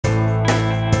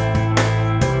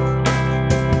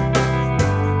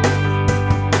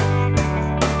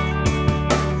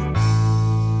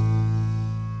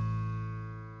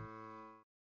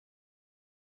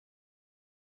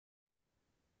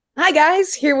Hi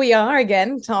guys, here we are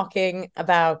again talking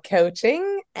about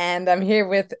coaching, and I'm here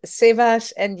with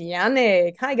Siawash and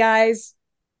Yannick. Hi guys.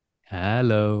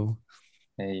 Hello.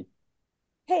 Hey,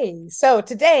 Hey, so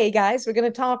today, guys, we're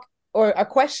going to talk, or our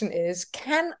question is,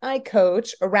 can I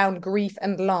coach around grief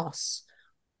and loss?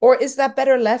 Or is that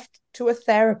better left to a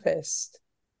therapist?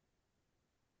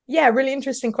 Yeah, really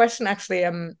interesting question, actually.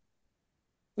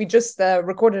 We just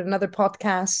recorded another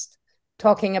podcast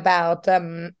talking about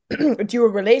dual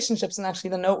relationships, and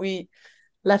actually the note we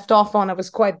left off on, it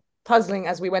was quite puzzling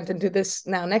as we went into this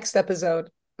now next episode.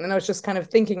 And I was just kind of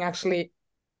thinking actually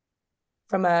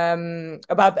from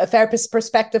about a therapist's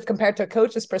perspective compared to a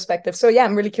coach's perspective. So yeah,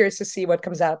 I'm really curious to see what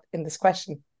comes out in this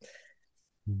question.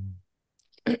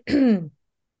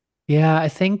 Yeah, I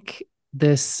think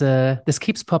this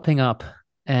keeps popping up,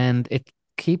 and it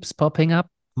keeps popping up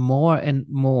more and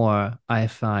more, I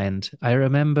find. I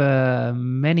remember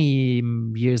many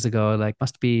years ago, like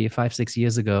must be 5, 6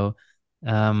 years ago,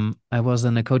 I was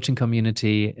in a coaching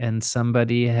community and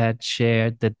somebody had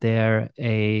shared that they're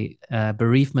a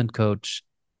bereavement coach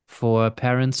for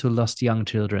parents who lost young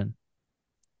children.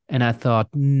 And I thought,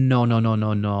 no, no, no,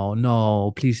 no, no,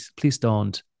 no, please, please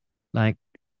don't. Like,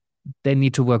 they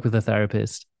need to work with a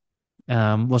therapist,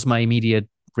 was my immediate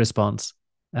response.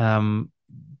 Um,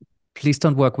 please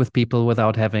don't work with people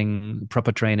without having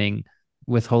proper training,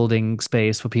 withholding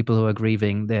space for people who are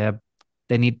grieving.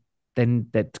 They need, then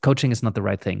that coaching is not the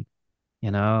right thing,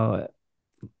 you know?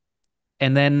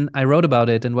 And then I wrote about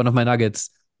it in one of my nuggets,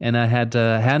 and I had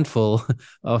a handful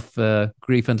of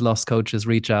grief and loss coaches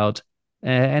reach out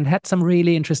and had some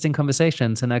really interesting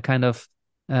conversations. And I kind of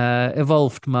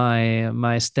evolved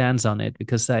my stance on it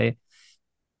because I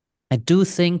do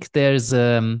think there's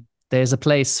a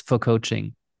place for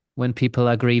coaching when people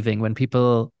are grieving, when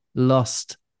people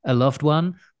lost a loved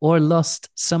one or lost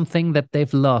something that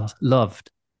they've loved,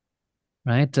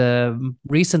 right?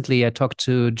 Recently, I talked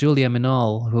to Julia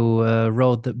Minol, who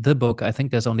wrote the book. I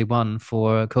think there's only one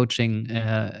for coaching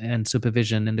and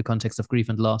supervision in the context of grief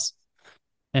and loss.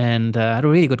 And I had a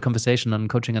really good conversation on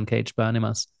coaching uncaged by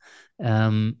Animas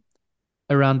um,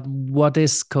 around what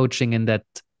is coaching in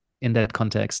that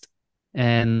context,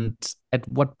 and at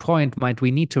what point might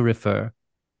we need to refer.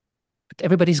 But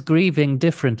everybody's grieving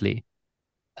differently,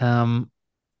 um,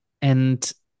 and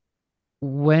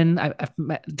when I've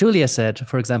met, Julia said,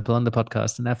 for example, on the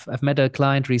podcast, and I've met a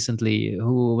client recently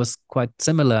who was quite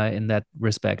similar in that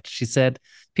respect. She said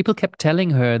people kept telling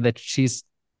her that she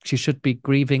should be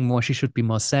grieving more, she should be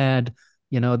more sad.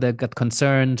 They got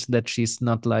concerned that she's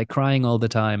not like crying all the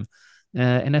time.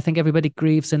 And I think everybody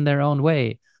grieves in their own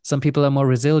way. Some people are more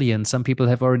resilient. Some people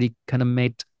have already kind of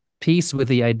made peace with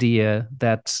the idea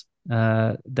that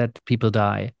people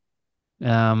die.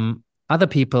 Other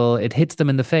people, it hits them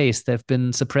in the face. They've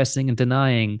been suppressing and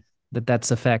denying that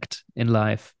that's a fact in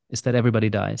life, is that everybody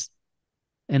dies.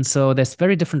 And so there's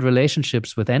very different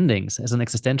relationships with endings. As an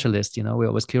existentialist, we're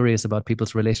always curious about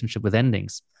people's relationship with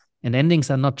endings. And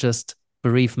endings are not just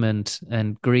bereavement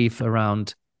and grief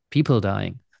around people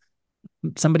dying.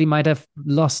 Somebody might have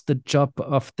lost the job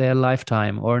of their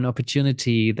lifetime or an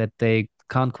opportunity that they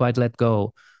can't quite let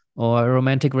go, or a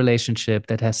romantic relationship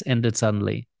that has ended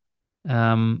suddenly.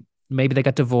 Maybe they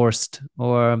got divorced,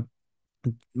 or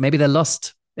maybe they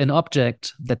lost an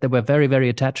object that they were very, very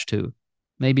attached to.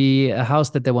 Maybe a house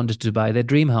that they wanted to buy, their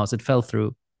dream house, it fell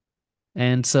through.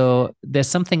 And so there's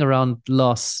something around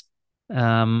loss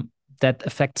that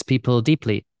affects people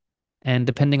deeply. And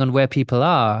depending on where people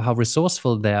are, how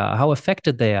resourceful they are, how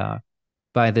affected they are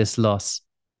by this loss,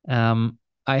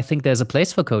 I think there's a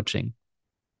place for coaching.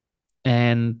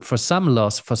 And for some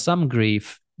loss, for some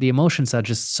grief, the emotions are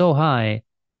just so high,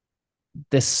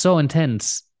 they're so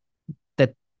intense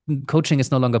that coaching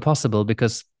is no longer possible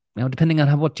because depending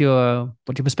on what your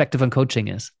perspective on coaching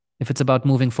is. If it's about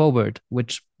moving forward,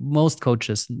 which most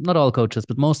coaches, not all coaches,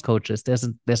 but most coaches, there's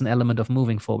an element of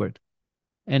moving forward.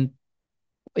 And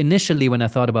initially, when I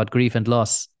thought about grief and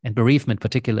loss and bereavement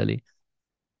particularly,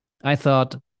 I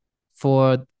thought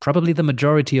for probably the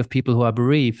majority of people who are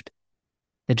bereaved,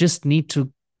 they just need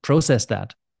to process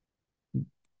that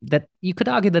you could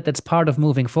argue that that's part of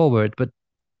moving forward, but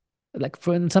like for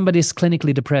when somebody's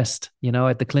clinically depressed,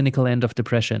 at the clinical end of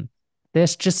depression,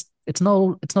 there's just it's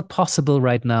not possible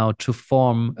right now to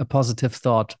form a positive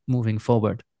thought moving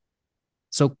forward.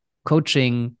 So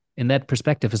coaching in that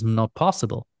perspective is not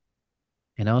possible.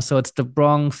 So it's the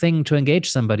wrong thing to engage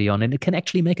somebody on, and it can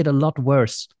actually make it a lot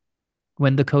worse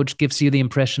when the coach gives you the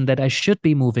impression that I should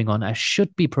be moving on, I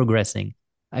should be progressing,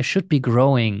 I should be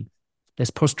growing. There's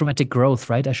post-traumatic growth,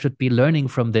 right? I should be learning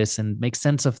from this and make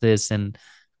sense of this and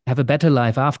have a better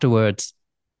life afterwards.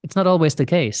 It's not always the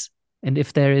case. And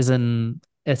if there is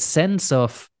a sense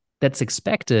of that's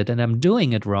expected and I'm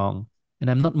doing it wrong and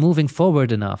I'm not moving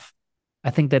forward enough, I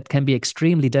think that can be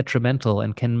extremely detrimental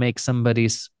and can make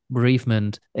somebody's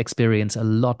bereavement experience a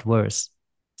lot worse.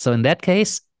 So in that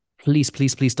case, please,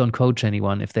 please, please don't coach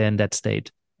anyone if they're in that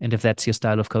state and if that's your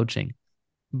style of coaching.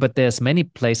 But there's many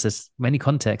places, many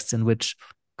contexts in which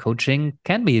coaching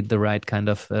can be the right kind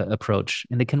of approach,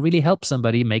 and it can really help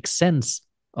somebody make sense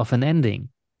of an ending,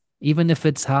 even if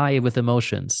it's high with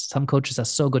emotions. Some coaches are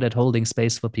so good at holding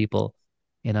space for people,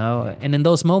 and in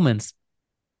those moments,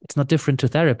 it's not different to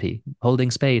therapy, holding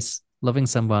space, loving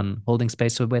someone, holding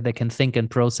space where they can think and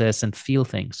process and feel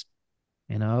things,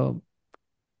 you know.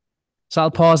 So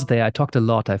I'll pause there. I talked a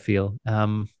lot, I feel.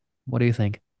 What do you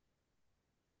think?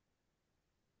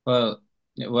 Well,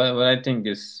 what I think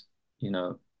is, you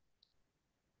know,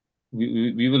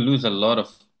 we will lose a lot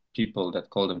of people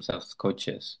that call themselves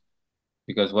coaches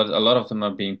because what a lot of them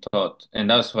are being taught, and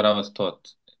that's what I was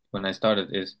taught when I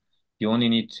started, is you only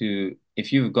need to,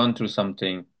 if you've gone through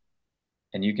something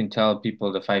and you can tell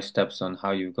people the 5 steps on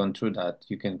how you've gone through that,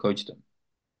 you can coach them,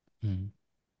 Mm.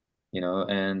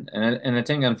 and I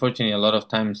think unfortunately a lot of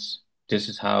times this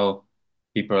is how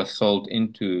people are sold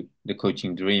into the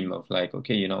coaching dream of like,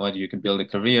 okay, you know what, you can build a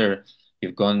career,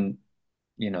 you've gone,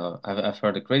 I've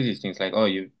heard the craziest things like, oh,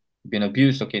 you've been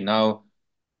abused, okay, now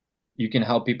you can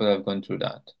help people that have gone through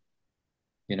that,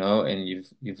 and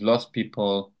you've lost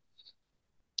people,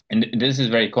 and this is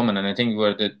very common, and I think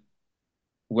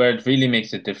where it really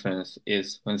makes a difference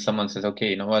is when someone says, okay,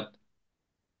 you know what,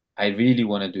 I really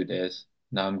want to do this.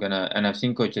 Now I'm gonna, and I've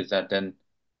seen coaches that then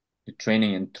the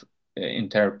training in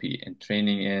therapy and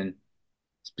training in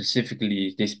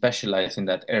specifically, they specialize in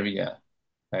that area,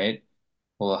 right?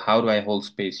 Well, how do I hold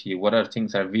space here? What are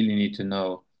things I really need to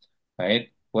know,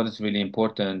 right? What is really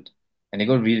important? And they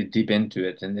go really deep into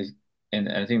it. And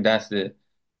I think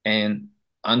and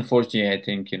unfortunately, I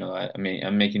think, I mean,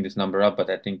 I'm making this number up, but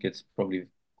I think it's probably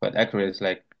quite accurate. It's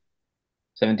like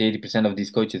 70-80% of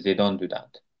these coaches, they don't do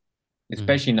that, Mm.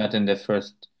 especially not in the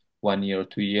first 1 year or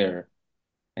 2 year.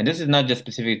 And this is not just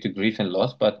specific to grief and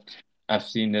loss, but I've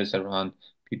seen this around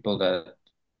people that,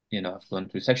 have gone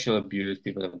through sexual abuse,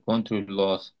 people that have gone through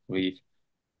loss, grief.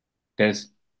 There's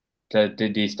that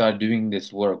they start doing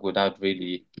this work without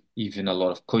really even a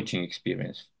lot of coaching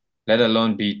experience, let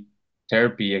alone be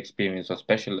therapy experience or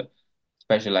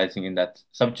specializing in that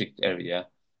subject area.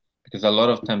 Because a lot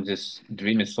of times this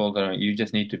dream is sold around you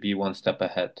just need to be 1 step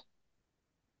ahead,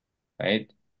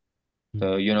 right?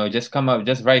 So, Mm. just come up,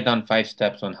 just write down 5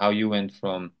 steps on how you went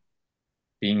from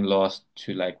being lost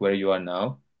to like where you are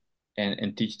now,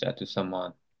 and teach that to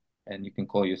someone. And you can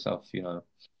call yourself,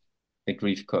 the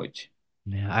grief coach.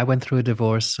 Yeah, I went through a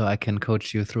divorce, so I can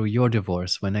coach you through your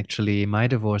divorce when actually my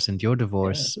divorce and your Yeah.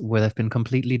 divorce would have been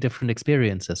completely different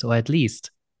experiences, or at least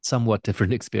somewhat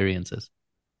different experiences.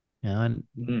 Yeah, and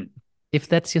Mm. if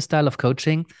that's your style of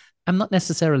coaching, I'm not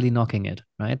necessarily knocking it,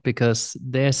 right? Because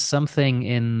there's something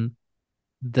in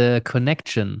the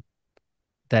connection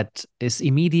that is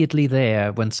immediately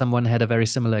there when someone had a very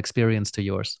similar experience to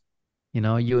yours.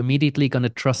 You're immediately going to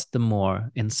trust them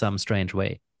more in some strange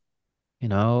way, you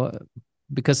know,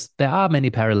 because there are many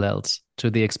parallels to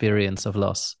the experience of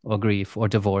loss or grief or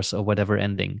divorce or whatever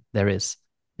ending there is.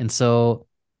 And so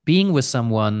being with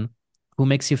someone who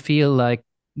makes you feel like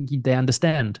they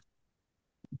understand,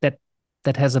 that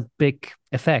that has a big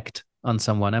effect on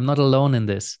someone. I'm not alone in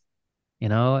this,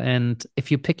 and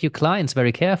if you pick your clients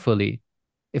very carefully,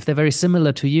 if they're very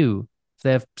similar to you, if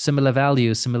they have similar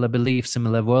values, similar beliefs,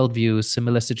 similar worldviews,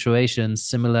 similar situations,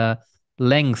 similar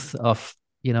length of,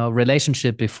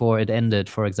 relationship before it ended,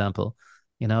 for example,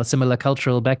 similar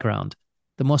cultural background,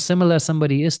 the more similar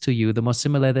somebody is to you, the more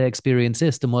similar their experience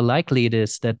is, the more likely it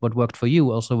is that what worked for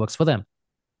you also works for them.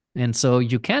 And so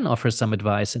you can offer some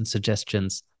advice and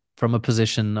suggestions from a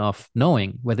position of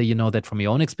knowing, whether you know that from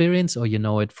your own experience or you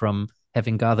know it from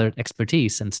having gathered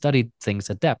expertise and studied things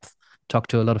at depth,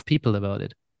 talked to a lot of people about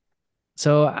it.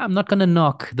 So I'm not going to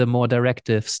knock the more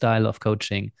directive style of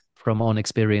coaching from own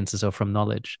experiences or from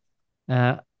knowledge.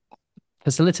 Uh,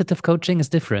 Facilitative coaching is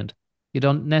different. You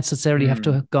don't necessarily have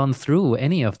to Mm. have gone through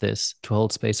any of this to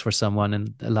hold space for someone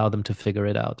and allow them to figure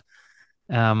it out.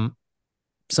 Um,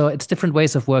 so it's different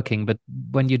ways of working, but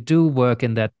when you do work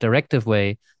in that directive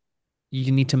way,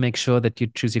 you need to make sure that you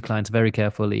choose your clients very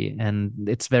carefully and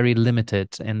it's very limited.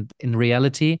 And in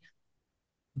reality,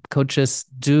 coaches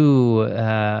do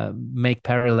make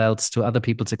parallels to other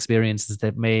people's experiences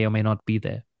that may or may not be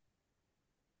there.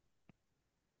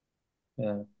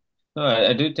 Yeah. No,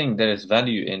 I do think there is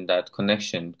value in that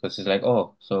connection because it's like,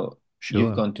 oh, so you've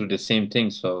Sure. gone through the same thing.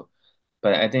 So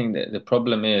But I think the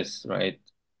problem is, right,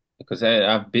 because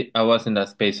I was in that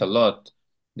space a lot.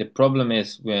 The problem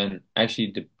is when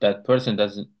actually that person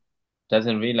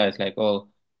doesn't realize like, oh,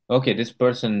 okay, this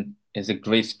person is a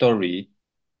great story.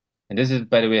 And this is,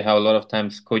 by the way, how a lot of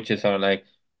times coaches are like,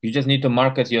 you just need to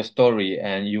market your story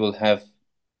and you will have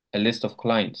a list of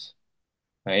clients,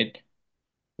 right?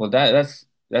 Well, that's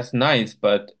nice,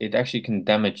 but it actually can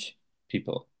damage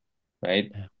people,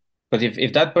 right? Yeah. But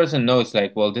if that person knows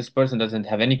like, well, this person doesn't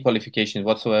have any qualifications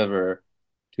whatsoever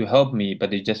to help me,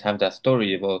 but they just have that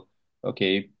story, well,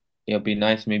 okay, it'll be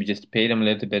nice maybe just pay them a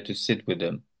little bit to sit with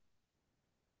them,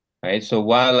 right? So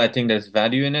while I think there's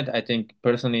value in it, I think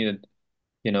personally that,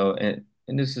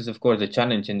 and this is of course a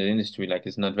challenge in the industry, like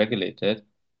it's not regulated.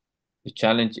 The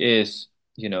challenge is,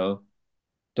 you know,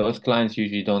 those clients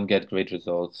usually don't get great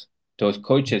results. Those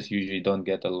coaches usually don't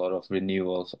get a lot of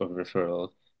renewals or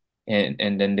referrals.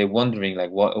 And then they're wondering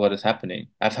like what is happening.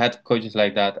 I've had coaches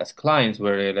like that as clients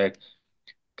where they're like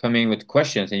coming with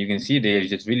questions and you can see they're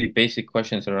just really basic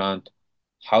questions around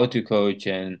how to coach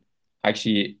and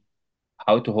actually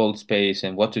how to hold space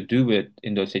and what to do with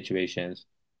in those situations.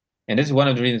 And this is one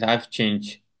of the reasons I've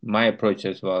changed my approach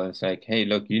as well. It's like, hey,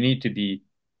 look, you need to be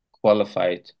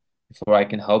qualified before I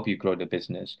can help you grow the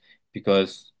business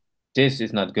because this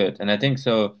is not good. And I think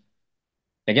so,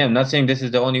 again, I'm not saying this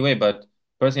is the only way, but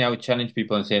personally, I would challenge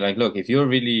people and say, like, look, if you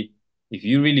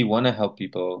really want to help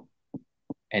people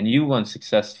and you want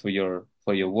success for your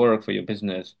work, for your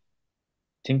business,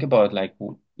 think about like,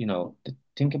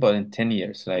 think about in 10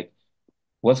 years, like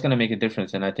what's going to make a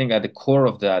difference. And I think at the core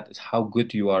of that is how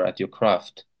good you are at your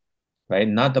craft, right?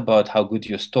 Not about how good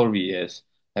your story is.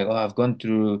 Like, oh, I've gone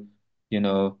through, you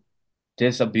know,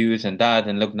 this abuse and that,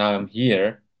 and look, now I'm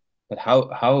here. But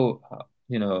how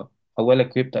well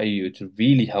equipped are you to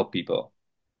really help people,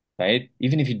 right?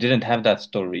 Even if you didn't have that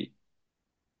story,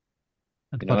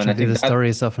 and I Unfortunately, the think that, story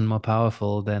is often more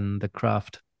powerful than the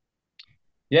craft.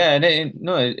 yeah, and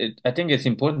no, I think it's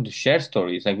important to share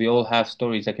stories. Like we all have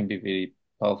stories that can be very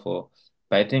powerful,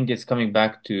 but I think it's coming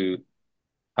back to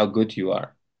how good you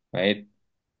are, right?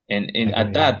 I And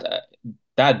at agree, yeah.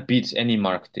 that beats any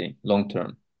marketing long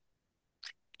term,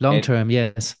 Long right? term,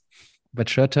 yes. But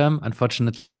short term,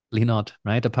 unfortunately not,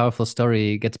 right? A powerful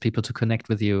story gets people to connect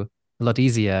with you a lot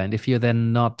easier. And if you're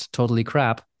then not totally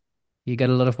crap, you get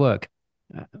a lot of work.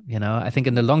 I think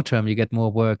in the long term, you get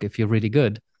more work if you're really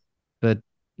good. But,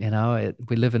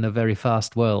 we live in a very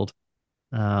fast world.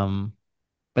 Um,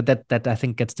 but that I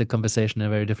think gets the conversation in a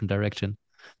very different direction.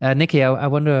 Nikki, I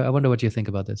wonder what you think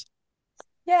about this.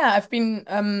 Yeah, I've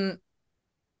been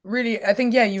really, I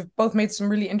think, yeah, you've both made some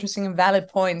really interesting and valid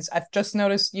points. I've just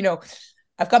noticed,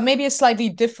 I've got maybe a slightly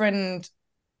different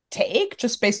take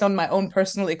just based on my own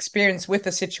personal experience with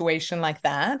a situation like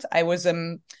that. I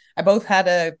both had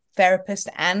a therapist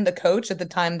and a coach at the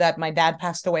time that my dad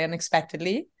passed away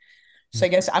unexpectedly. So I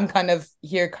guess I'm kind of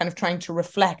here kind of trying to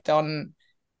reflect on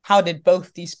how did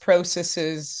both these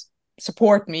processes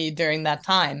support me during that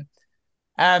time.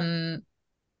 Um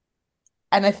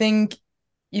and I think,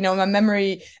 my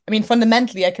memory, I mean,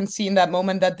 fundamentally, I can see in that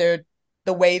moment that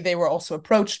the way they were also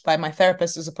approached by my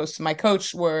therapist as opposed to my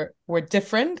coach were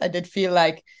different. I did feel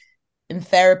like in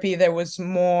therapy there was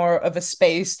more of a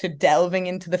space to delving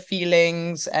into the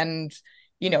feelings and,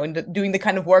 doing the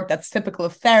kind of work that's typical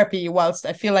of therapy. Whilst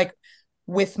I feel like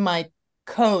with my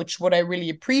coach, what I really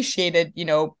appreciated,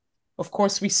 of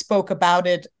course, we spoke about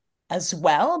it as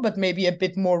well, but maybe a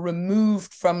bit more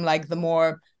removed from like the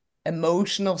more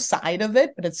emotional side of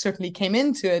it, but it certainly came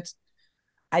into it.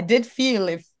 I did feel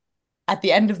if at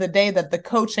the end of the day that the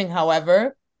coaching,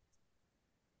 however,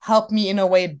 helped me in a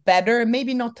way better,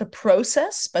 maybe not to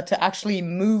process, but to actually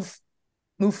move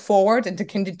forward and to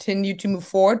continue to move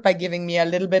forward by giving me a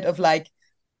little bit of like,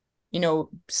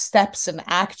 steps and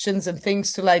actions and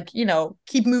things to like,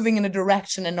 keep moving in a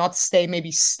direction and not stay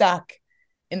maybe stuck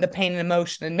in the pain and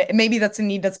emotion. And maybe that's a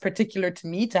need that's particular to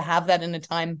me to have that in a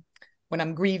time when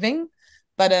I'm grieving.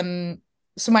 But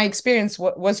so my experience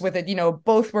was with it,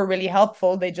 both were really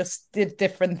helpful. They just did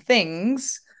different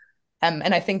things. And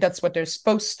I think that's what they're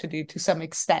supposed to do to some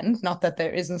extent. Not that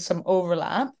there isn't some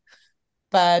overlap,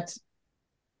 but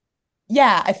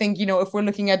yeah, I think, if we're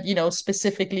looking at,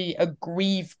 specifically a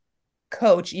grief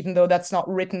coach, even though that's not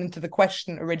written into the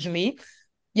question originally,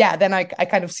 yeah, then I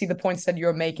kind of see the points that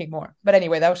you're making more. But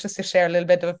anyway, that was just to share a little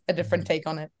bit of a different take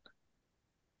on it.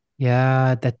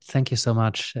 Yeah, thank you so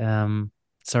much.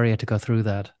 Sorry I had to go through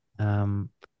that.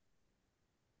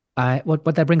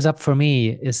 What that brings up for me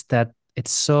is that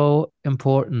it's so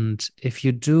important if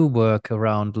you do work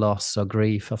around loss or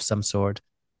grief of some sort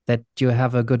that you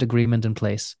have a good agreement in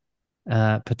place.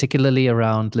 particularly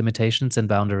around limitations and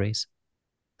boundaries.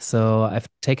 So I've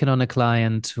taken on a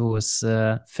client who was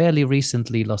fairly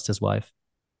recently lost his wife.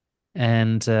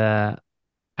 And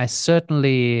I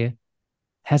certainly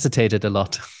hesitated a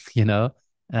lot, you know.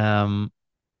 Um,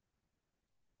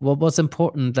 what was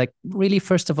important, like really,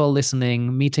 first of all,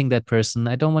 listening, meeting that person.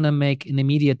 I don't want to make an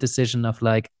immediate decision of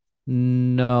like,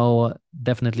 no,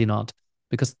 definitely not,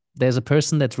 because there's a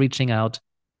person that's reaching out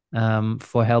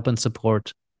for help and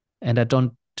support, and I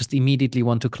don't just immediately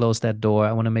want to close that door.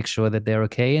 I want to make sure that they're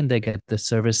okay and they get the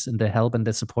service and the help and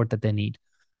the support that they need.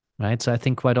 Right. So I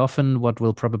think quite often what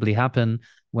will probably happen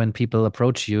when people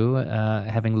approach you,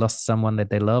 having lost someone that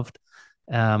they loved,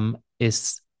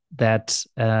 is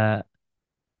that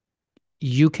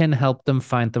you can help them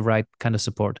find the right kind of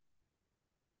support.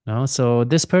 No? So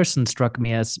this person struck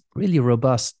me as really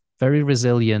robust, very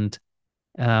resilient,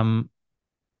 um,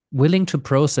 willing to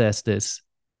process this,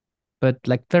 but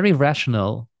like very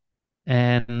rational.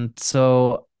 And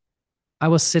so I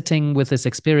was sitting with this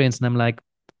experience and I'm like,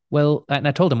 well, and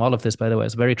I told him all of this, by the way, I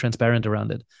was very transparent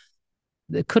around it.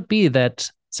 It could be that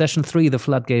session 3, the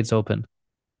floodgates open,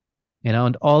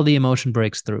 and all the emotion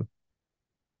breaks through.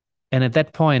 And at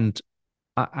that point,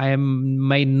 I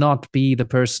may not be the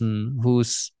person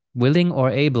who's willing or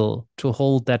able to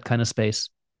hold that kind of space.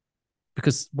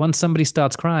 Because once somebody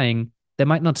starts crying, they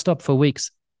might not stop for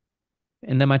weeks.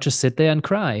 And they might just sit there and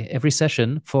cry every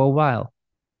session for a while.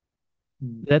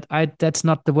 That's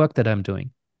not the work that I'm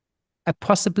doing. I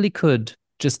possibly could,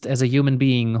 just as a human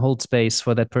being, hold space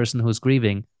for that person who's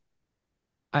grieving.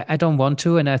 I don't want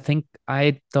to, and I think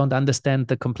I don't understand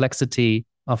the complexity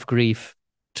of grief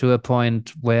to a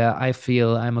point where I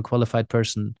feel I'm a qualified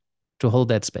person to hold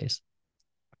that space.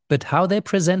 But how they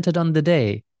presented on the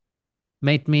day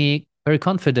made me very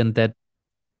confident that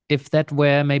if that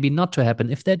were maybe not to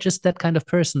happen, if they're just that kind of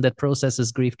person that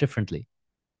processes grief differently,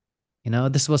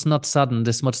 this was not sudden,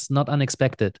 this was not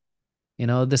unexpected.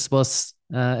 This was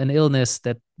an illness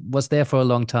that was there for a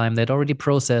long time. They'd already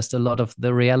processed a lot of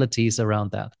the realities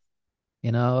around that.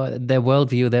 Their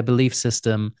worldview, their belief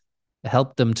system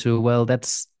helped them to, well,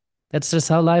 that's just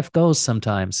how life goes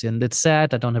sometimes. And it's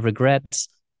sad. I don't have regrets.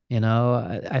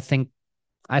 I think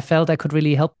I felt I could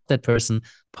really help that person,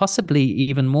 possibly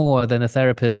even more than a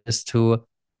therapist who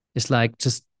is like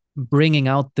just bringing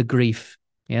out the grief,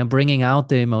 bringing out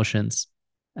the emotions.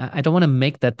 I don't want to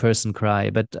make that person cry,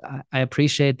 but I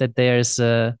appreciate that there's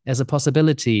a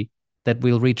possibility that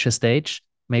we'll reach a stage,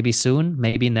 maybe soon,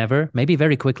 maybe never, maybe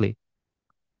very quickly,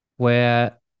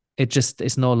 where it just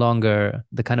is no longer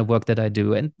the kind of work that I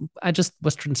do. And I just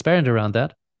was transparent around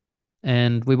that.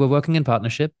 And we were working in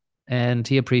partnership. And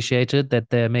he appreciated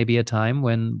that there may be a time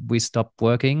when we stop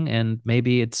working, and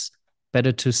maybe it's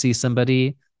better to see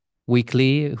somebody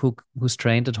weekly who's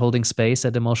trained at holding space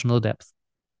at emotional depth.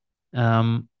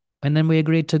 And then we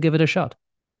agreed to give it a shot.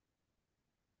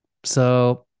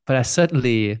 So, but I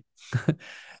certainly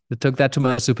took that to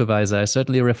my supervisor. I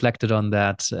certainly reflected on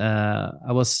that.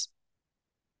 I was,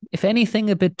 if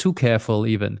anything, a bit too careful,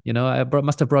 even.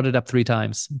 Must have brought it up 3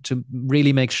 times to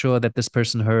really make sure that this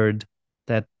person heard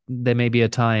that there may be a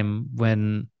time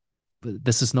when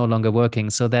this is no longer working,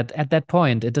 so that at that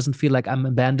point, it doesn't feel like I'm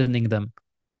abandoning them,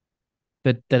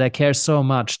 but that I care so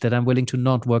much that I'm willing to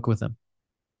not work with them.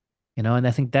 And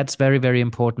I think that's very, very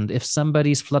important. If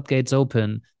somebody's floodgates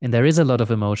open and there is a lot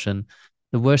of emotion,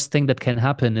 the worst thing that can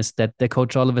happen is that the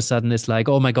coach all of a sudden is like,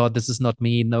 oh my God, this is not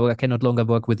me. No, I can no longer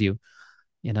work with you.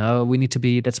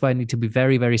 That's why I need to be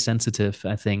very, very sensitive,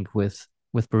 I think, with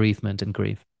bereavement and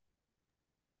grief.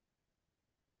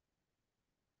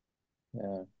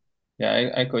 Yeah.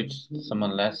 Yeah, I coached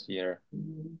someone last year.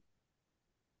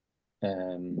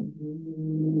 I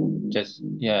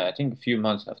think a few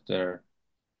months after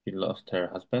she lost her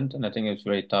husband, and I think it was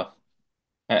very tough.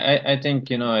 I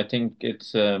think, I think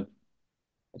it's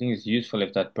useful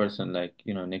if that person, like,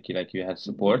 Nikki, like you had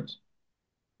support,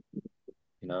 you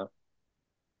know,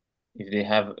 if they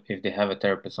have a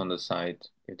therapist on the side,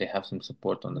 if they have some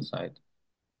support on the side.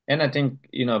 And I think,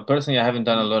 personally, I haven't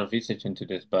done a lot of research into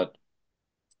this, but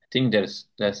I think there's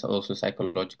also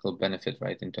psychological benefit,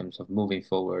 right, in terms of moving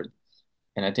forward.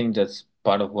 And I think that's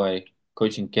part of why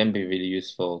coaching can be really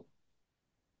useful.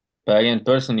 But again,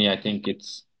 personally, I think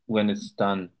it's when it's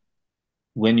done,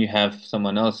 when you have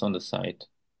someone else on the side,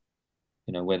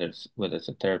 whether it's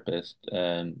a therapist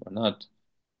or not,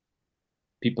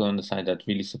 people on the side that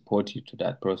really support you to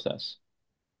that process.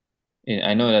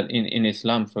 I know that in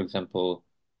Islam, for example,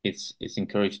 it's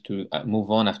encouraged to move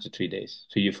on after 3 days.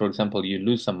 So for example, you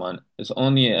lose someone. It's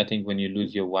only, I think, when you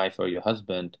lose your wife or your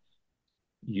husband,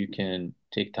 you can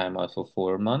take time out for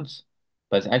 4 months.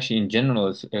 but actually in general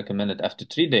it's recommended after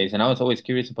 3 days. And I was always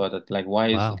curious about it, like why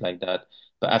is it Wow. like that?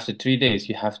 But after 3 days,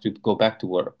 you have to go back to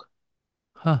work,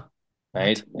 Huh.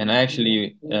 right? What? And I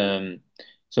actually,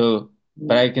 so,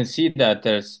 but I can see that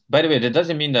there's, by the way, that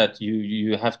doesn't mean that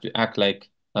you have to act like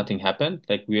nothing happened.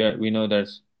 Like we know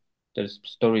there's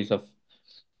stories of,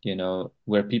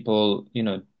 where people,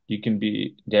 you can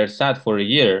be they're sad for a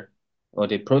year or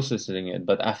they're processing it,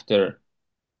 but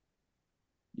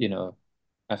you know,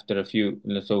 after a few,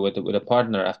 so with a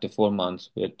partner after 4 months,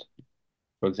 with,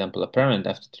 for example, a parent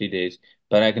after 3 days.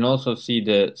 But I can also see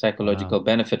the Wow. psychological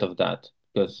benefit of that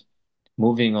because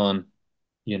moving on,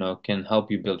 can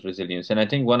help you build resilience. And I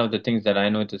think one of the things that I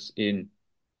notice in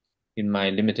my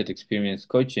limited experience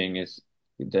coaching is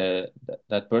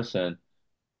that person,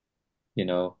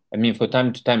 I mean, for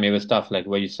time to time, it was stuff like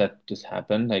what you said just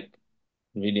happened, like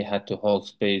really had to hold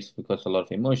space because a lot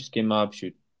of emotions came up,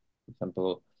 should, for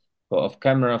example, go off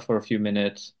camera for a few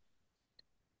minutes.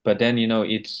 But then,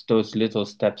 it's those little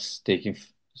steps taking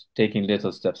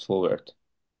little steps forward,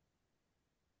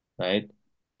 right?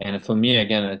 And for me,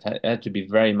 again, I had to be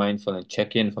very mindful and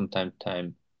check in from time to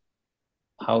time.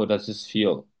 How does this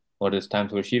feel? Or there's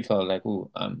times where she felt like,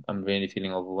 "Ooh, I'm really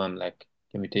feeling overwhelmed. Like,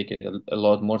 can we take it a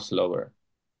lot more slower?"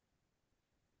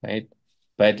 Right?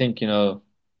 But I think,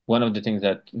 one of the things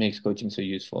that makes coaching so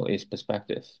useful is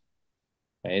perspective,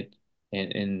 right?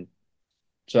 And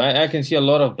so I can see a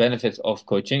lot of benefits of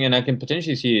coaching, and I can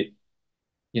potentially see,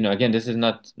 again, this is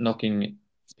not knocking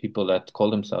people that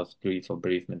call themselves grief or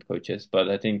bereavement coaches, but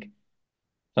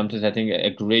sometimes I think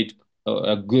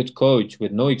a good coach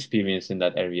with no experience in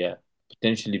that area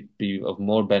potentially be of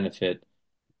more benefit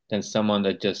than someone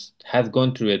that just has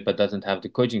gone through it but doesn't have the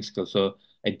coaching skills. So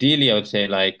ideally, I would say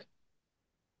like,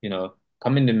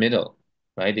 come in the middle,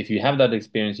 right? If you have that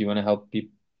experience, you want to help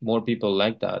more people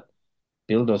like that,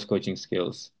 build those coaching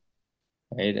skills,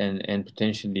 right? And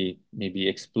potentially maybe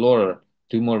explore,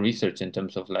 do more research in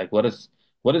terms of like what is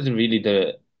really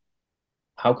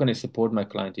how can I support my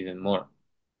client even more?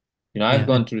 I've Yeah.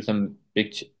 gone And through some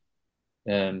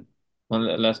um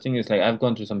one last thing is like I've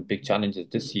gone through some big challenges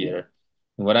this year.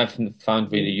 And what I've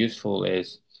found really useful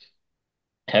is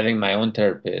having my own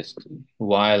therapist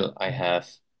while I have,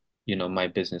 my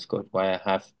business coach, while I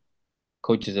have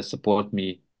coaches that support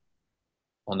me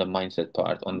on the mindset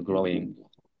part, on growing,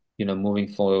 moving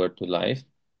forward to life.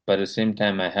 But at the same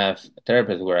time, I have a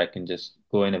therapist where I can just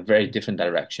go in a very different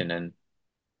direction.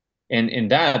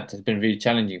 And that has been really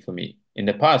challenging for me. In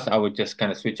the past, I would just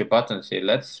kind of switch a button and say,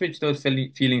 let's switch those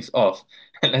feelings off.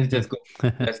 And let's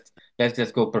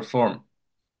just go perform,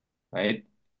 right?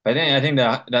 But then I think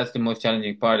that that's the most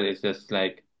challenging part is just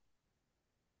like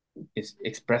it's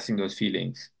expressing those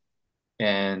feelings.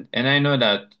 And I know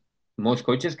that most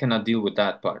coaches cannot deal with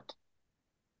that part,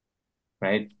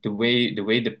 right? The way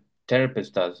the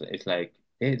therapist does is like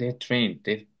they're trained.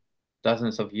 They've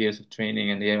dozens of years of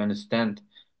training and they understand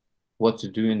what to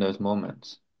do in those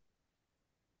moments.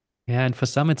 yeah, and for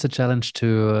some, it's a challenge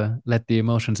to let the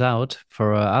emotions out.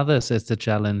 For others, it's a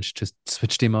challenge to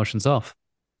switch the emotions off.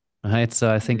 Right.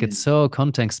 So I think it's Mm. so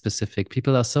context specific.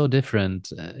 People are so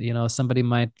different. Somebody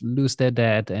might lose their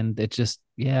dad and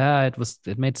yeah,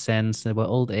 it made sense. They were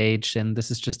old age and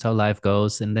this is just how life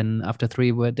goes. And then after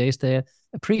 3 days, they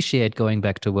appreciate going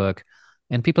back to work.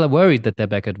 And people are worried that they're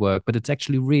back at work, but it's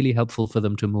actually really helpful for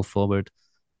them to move forward.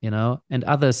 And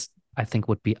others, I think,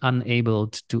 would be unable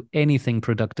to do anything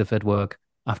productive at work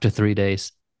after 3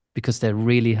 days because they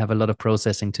really have a lot of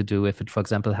processing to do if it, for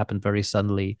example, happened very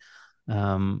suddenly.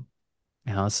 Um,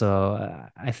 so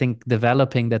I think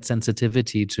developing that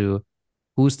sensitivity to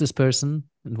who's this person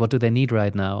and what do they need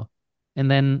right now, and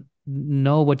then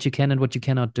know what you can and what you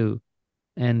cannot do,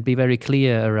 and be very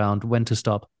clear around when to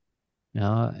stop,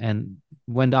 and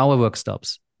when our work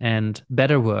stops and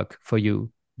better work for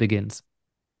you begins.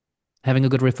 Having a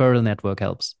good referral network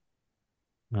helps.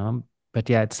 Um, but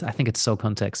yeah, I think it's so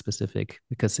context specific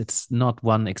because it's not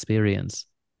one experience.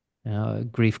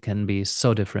 Grief can be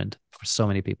so different for so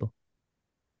many people.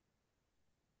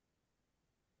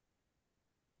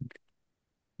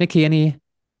 Nikki,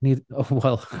 oh,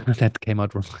 well, that came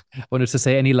out wrong. I wanted to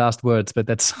say any last words, but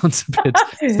that sounds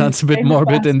a bit Famous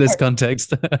morbid last in this word.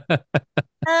 context.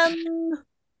 Um,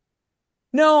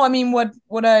 no, I mean what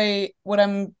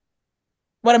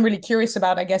I'm really curious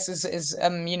about, I guess, is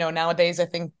nowadays I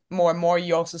think more and more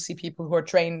you also see people who are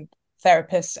trained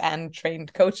therapists and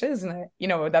trained coaches, and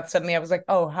that suddenly I was like,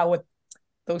 oh, how would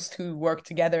those two work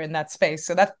together in that space?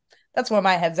 So that's where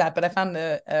my head's at. But I found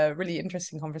a really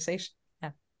interesting conversation.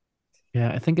 Yeah.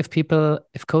 Yeah, I think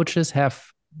if coaches are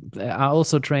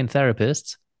also trained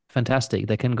therapists, fantastic.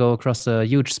 They can go across a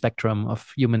huge spectrum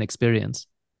of human experience.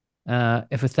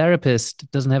 If a therapist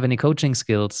doesn't have any coaching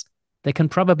skills, they can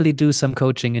probably do some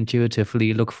coaching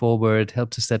intuitively, look forward, help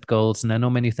to set goals. And I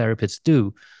know many therapists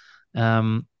do.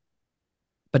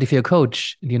 But if you're a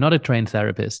coach and you're not a trained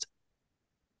therapist,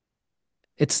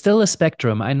 it's still a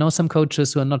spectrum. I know some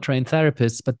coaches who are not trained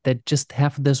therapists, but they just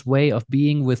have this way of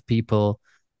being with people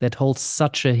that holds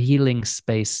such a healing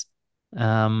space.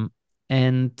 And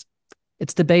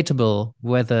it's debatable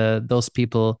whether those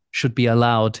people should be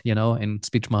allowed, in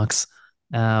speech marks.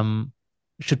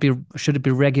 Should it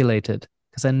be regulated?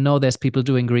 Because I know there's people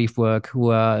doing grief work who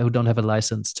don't have a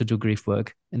license to do grief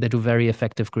work, and they do very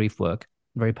effective grief work,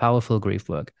 very powerful grief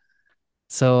work.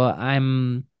 So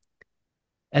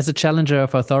as a challenger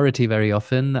of authority, very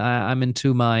often I'm in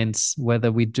two minds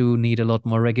whether we do need a lot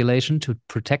more regulation to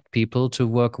protect people, to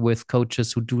work with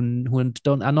coaches who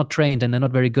are not trained and they're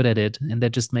not very good at it, and they're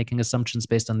just making assumptions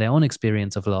based on their own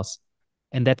experience of loss,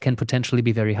 and that can potentially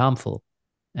be very harmful.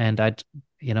 And I'd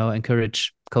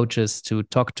encourage coaches to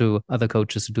talk to other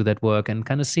coaches who do that work and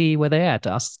kind of see where they're at,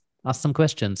 ask some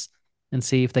questions, and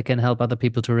see if they can help other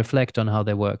people to reflect on how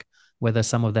they work, whether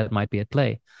some of that might be at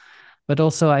play. But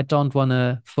also, I don't want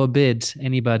to forbid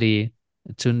anybody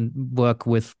to work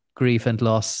with grief and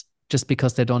loss just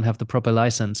because they don't have the proper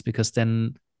license, because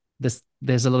then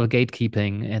there's a lot of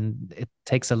gatekeeping and it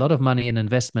takes a lot of money and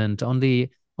investment. Only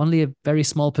a very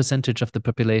small percentage of the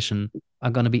population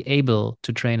are going to be able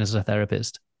to train as a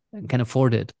therapist and can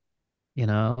afford it,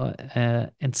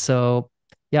 and so,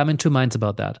 yeah, I'm in two minds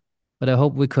about that. But I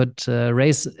hope we could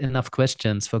raise enough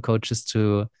questions for coaches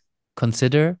to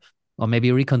consider or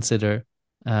maybe reconsider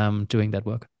doing that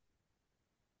work.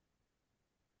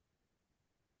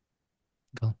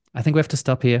 Cool. I think we have to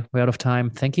stop here. We're out of time.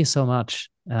 Thank you so much.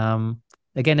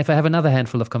 Again, if I have another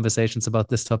handful of conversations about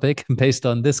this topic based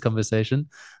on this conversation,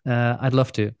 I'd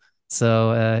love to.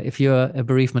 So if you're a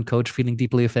bereavement coach feeling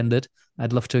deeply offended,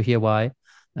 I'd love to hear why.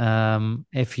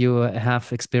 If you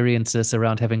have experiences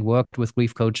around having worked with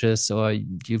grief coaches, or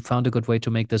you found a good way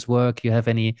to make this work, you have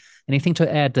anything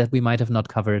to add that we might have not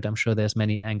covered, I'm sure there's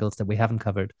many angles that we haven't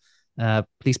covered.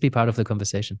 Please be part of the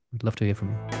conversation. I'd love to hear from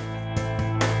you.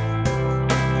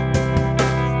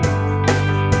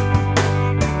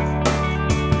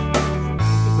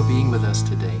 Thank you for being with us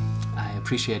today. I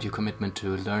appreciate your commitment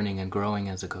to learning and growing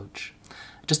as a coach.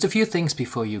 Just a few things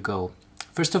before you go.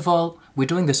 First of all, we're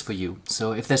doing this for you,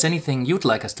 so if there's anything you'd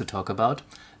like us to talk about,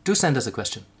 do send us a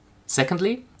question.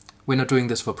 Secondly, we're not doing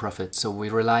this for profit, so we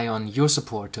rely on your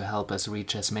support to help us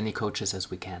reach as many coaches as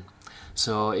we can.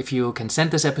 So if you can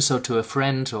send this episode to a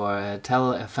friend or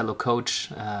tell a fellow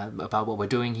coach about what we're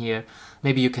doing here,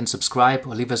 maybe you can subscribe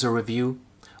or leave us a review,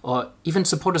 or even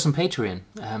support us on Patreon.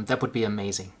 That would be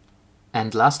amazing.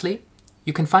 And lastly,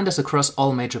 you can find us across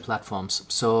all major platforms.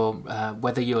 So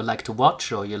whether you like to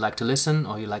watch, or you like to listen,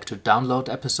 or you like to download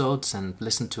episodes and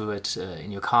listen to it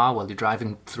in your car while you're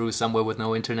driving through somewhere with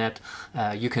no internet,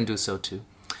 you can do so too.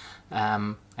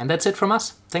 And that's it from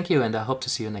us. Thank you, and I hope to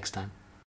see you next time.